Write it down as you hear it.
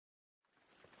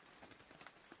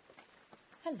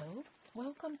Hello,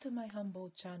 welcome to my humble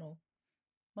channel.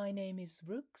 My name is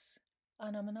Rooks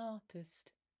and I'm an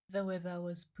artist. The weather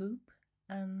was poop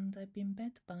and I've been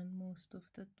bedbound most of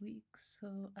that week,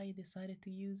 so I decided to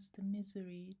use the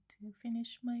misery to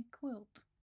finish my quilt.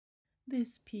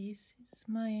 This piece is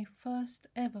my first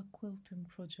ever quilting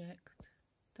project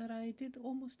that I did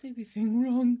almost everything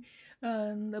wrong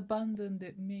and abandoned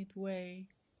it midway.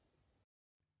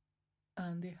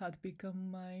 And it had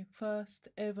become my first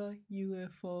ever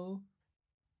UFO.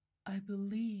 I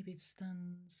believe it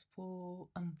stands for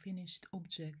unfinished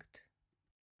object.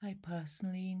 I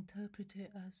personally interpret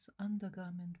it as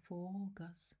undergarment for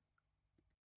August.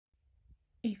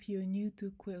 If you're new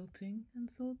to quilting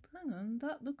and thought, hang on,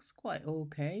 that looks quite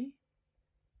okay.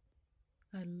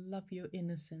 I love your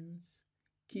innocence.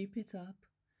 Keep it up.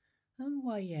 And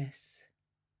why, yes,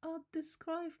 I'll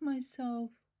describe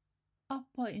myself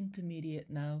upper intermediate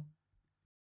now.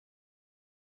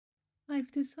 I've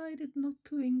decided not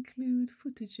to include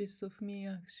footages of me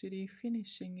actually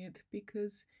finishing it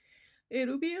because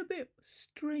it'll be a bit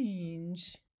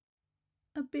strange.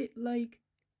 A bit like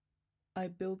I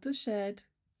built a shed,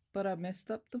 but I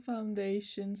messed up the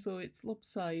foundation so it's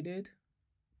lopsided.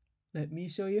 Let me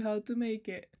show you how to make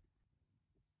it.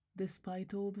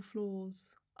 Despite all the flaws,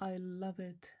 I love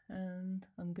it and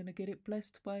I'm gonna get it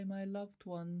blessed by my loved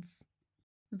ones.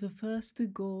 The first to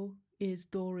go is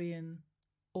Dorian,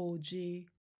 OG.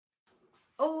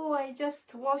 Oh, I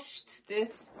just washed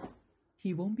this.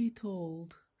 He won't be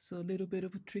told, so a little bit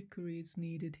of a trickery is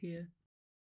needed here.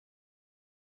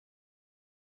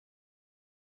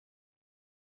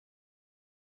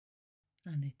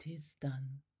 And it is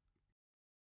done.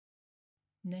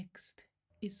 Next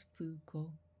is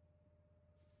Fuko.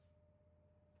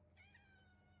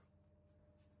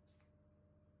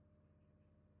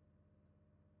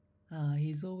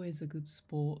 He's always a good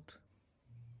sport.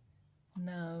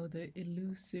 Now the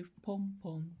elusive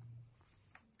pom-pom.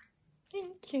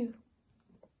 Thank you.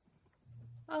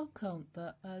 I'll count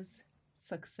that as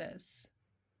success.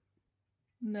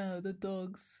 Now the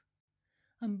dogs.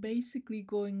 I'm basically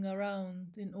going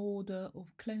around in order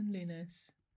of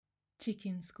cleanliness.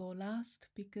 Chickens go last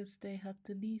because they have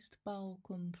the least bowel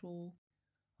control.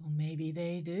 Or maybe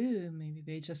they do, maybe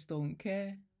they just don't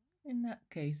care. In that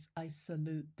case, I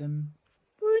salute them.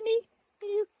 Bruni,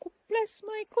 you bless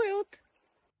my quilt.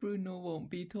 Bruno won't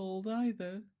be told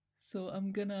either, so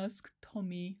I'm gonna ask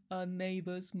Tommy, our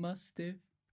neighbour's mastiff.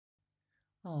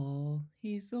 Oh,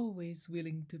 he's always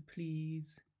willing to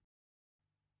please.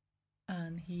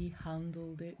 And he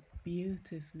handled it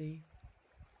beautifully.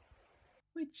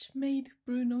 Which made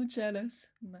Bruno jealous.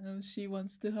 Now she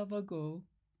wants to have a go.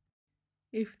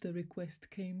 If the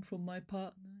request came from my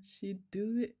partner, she'd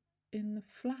do it in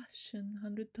a flash and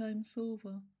 100 times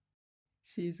over.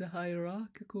 She's a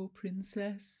hierarchical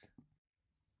princess.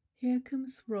 Here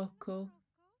comes Rocco,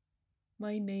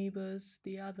 my neighbour's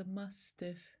the other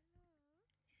mastiff.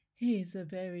 He's a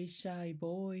very shy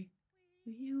boy.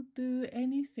 He'll do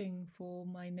anything for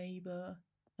my neighbour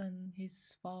and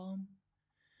his farm.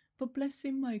 But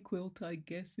blessing my quilt, I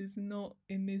guess, is not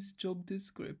in his job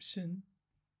description.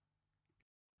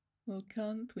 Well,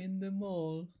 can't win them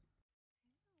all.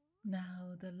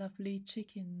 Now the lovely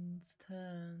chicken's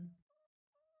turn.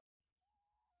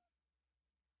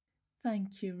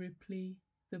 Thank you, Ripley,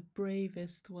 the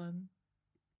bravest one.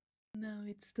 Now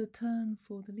it's the turn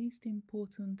for the least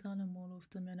important animal of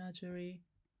the menagerie.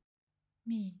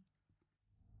 Me.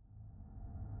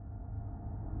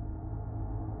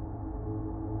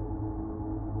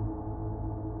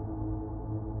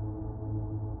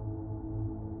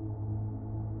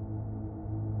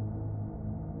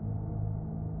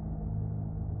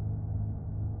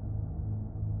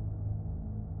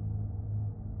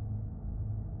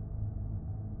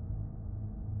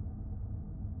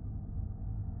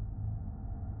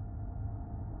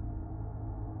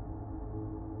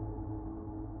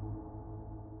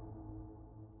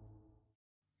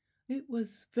 It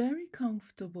was very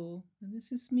comfortable, and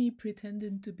this is me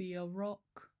pretending to be a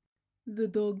rock. The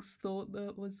dogs thought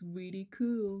that was really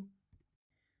cool.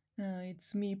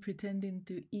 It's me pretending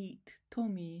to eat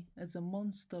Tommy as a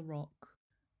monster rock.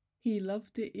 He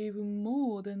loved it even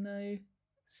more than I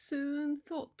soon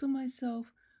thought to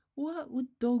myself, what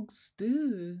would dogs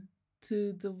do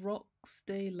to the rocks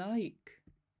they like?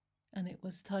 And it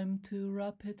was time to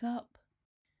wrap it up.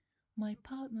 My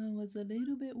partner was a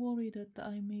little bit worried that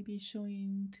I may be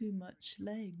showing too much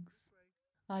legs.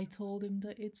 I told him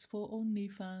that it's for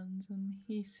OnlyFans and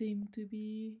he seemed to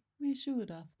be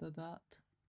reassured after that.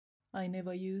 I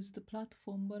never used the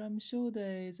platform, but I'm sure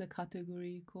there is a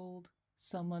category called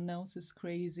Someone Else's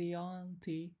Crazy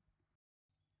Auntie.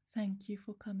 Thank you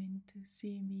for coming to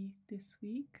see me this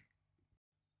week.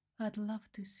 I'd love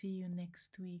to see you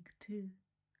next week too.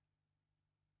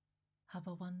 Have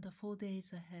a wonderful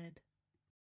days ahead.